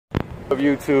of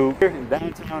YouTube here in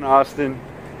downtown Austin,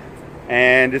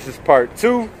 and this is part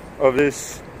 2 of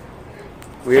this.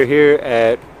 We're here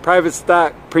at Private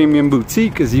Stock Premium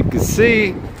Boutique, as you can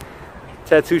see.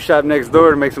 Tattoo shop next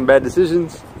door to make some bad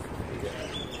decisions.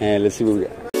 And let's see what we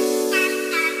got.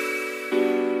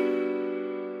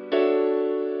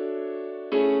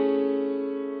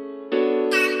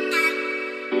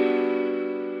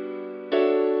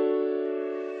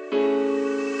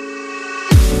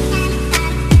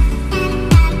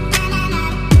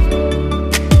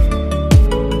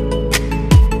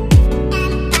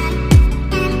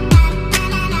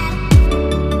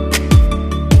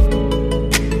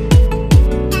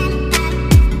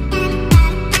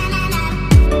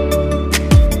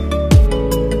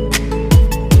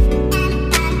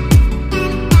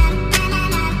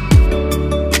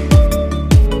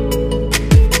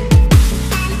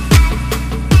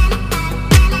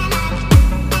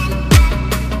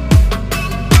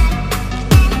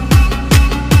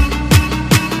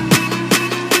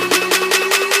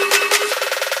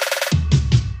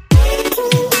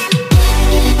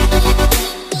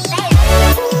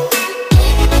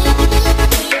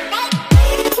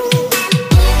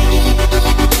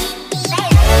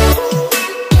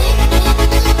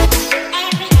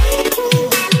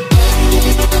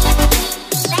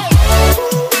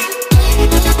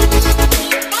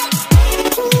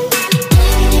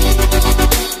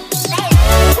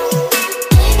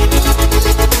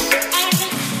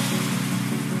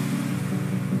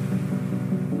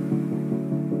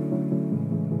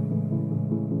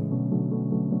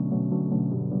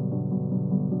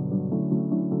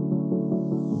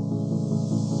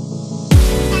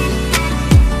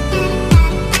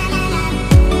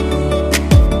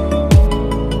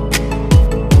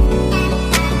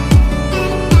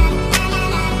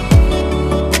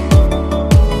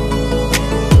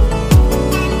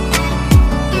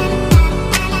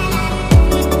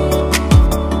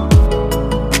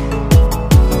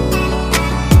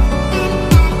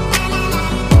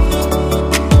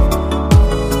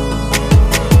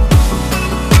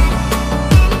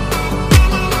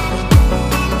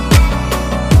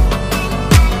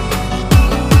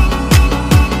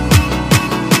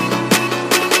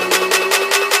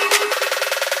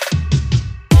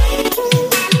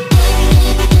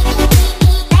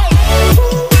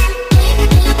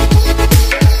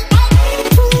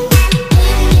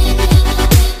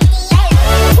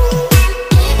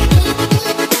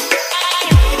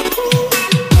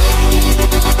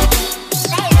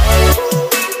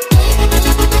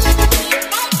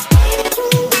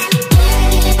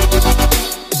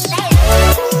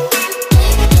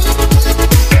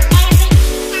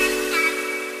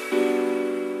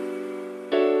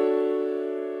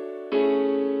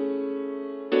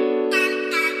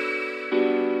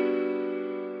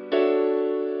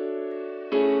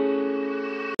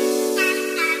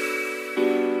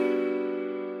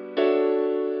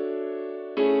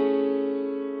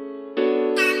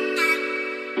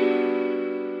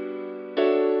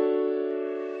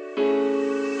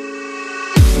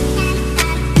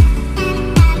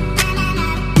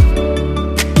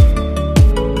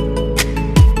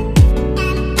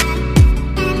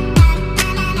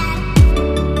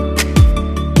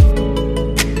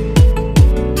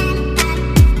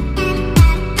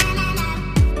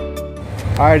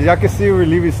 Alright, as y'all can see, we're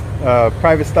leaving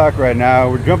Private Stock right now.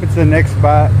 We're jumping to the next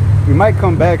spot. We might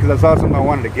come back because that's also something I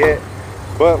wanted to get,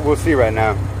 but we'll see right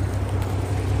now.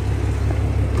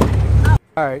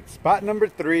 Alright, spot number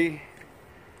 3.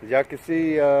 As y'all can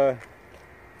see, we're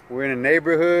in a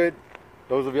neighborhood.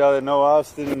 Those of y'all that know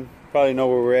Austin probably know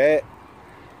where we're at.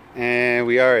 And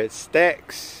we are at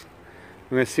Stax.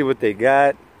 We're going to see what they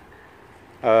got.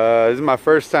 This is my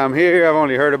first time here. I've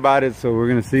only heard about it, so we're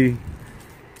going to see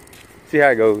how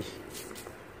it goes.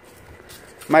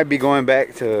 Might be going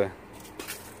back to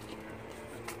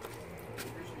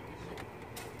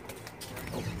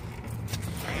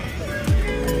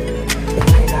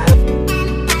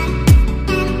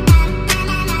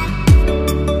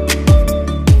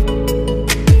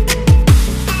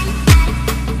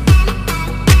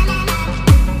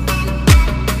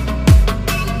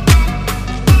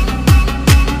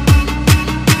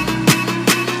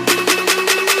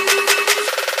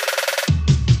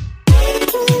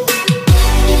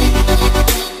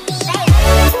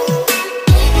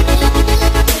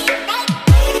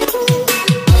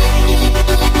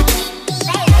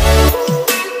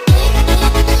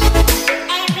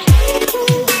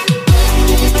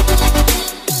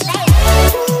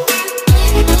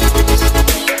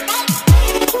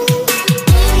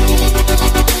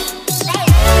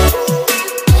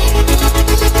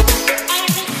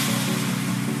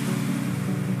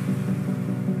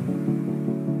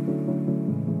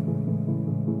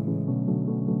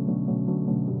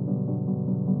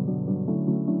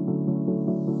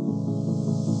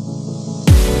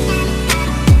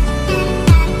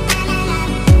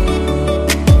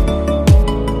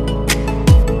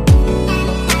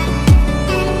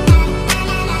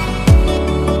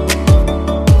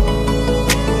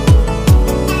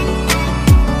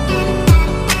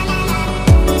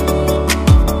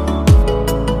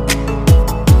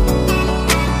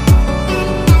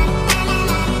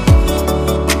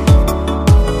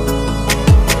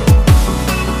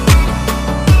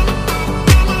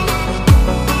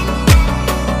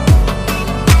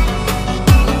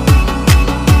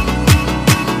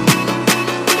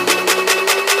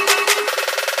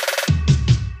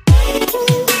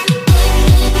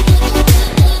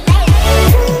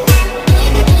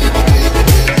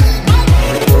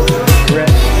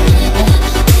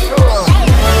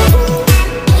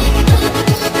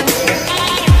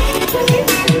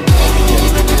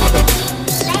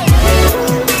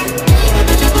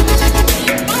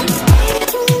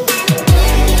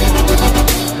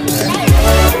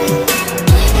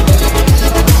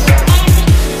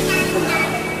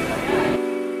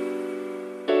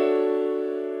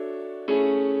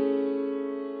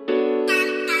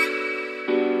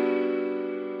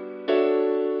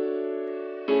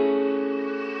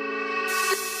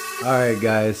Alright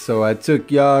guys, so I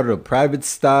took y'all to Private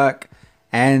Stock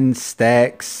and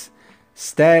Stax.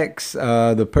 Stax,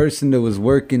 the person that was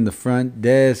working the front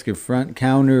desk or front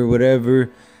counter or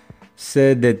whatever,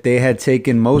 said that they had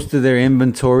taken most of their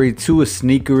inventory to a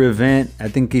sneaker event. I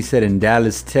think he said in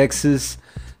Dallas, Texas.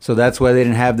 So that's why they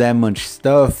didn't have that much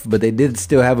stuff, but they did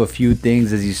still have a few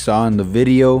things as you saw in the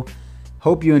video.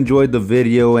 Hope you enjoyed the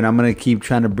video, and I'm going to keep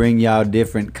trying to bring y'all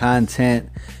different content.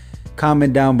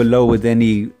 Comment down below with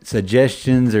any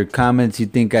suggestions or comments you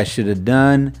think I should have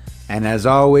done. And as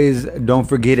always, don't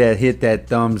forget to hit that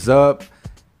thumbs up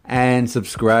and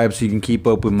subscribe so you can keep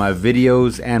up with my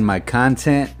videos and my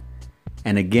content.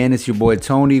 And again, it's your boy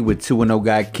Tony with 210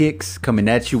 Got Kickz coming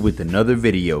at you with another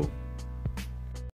video.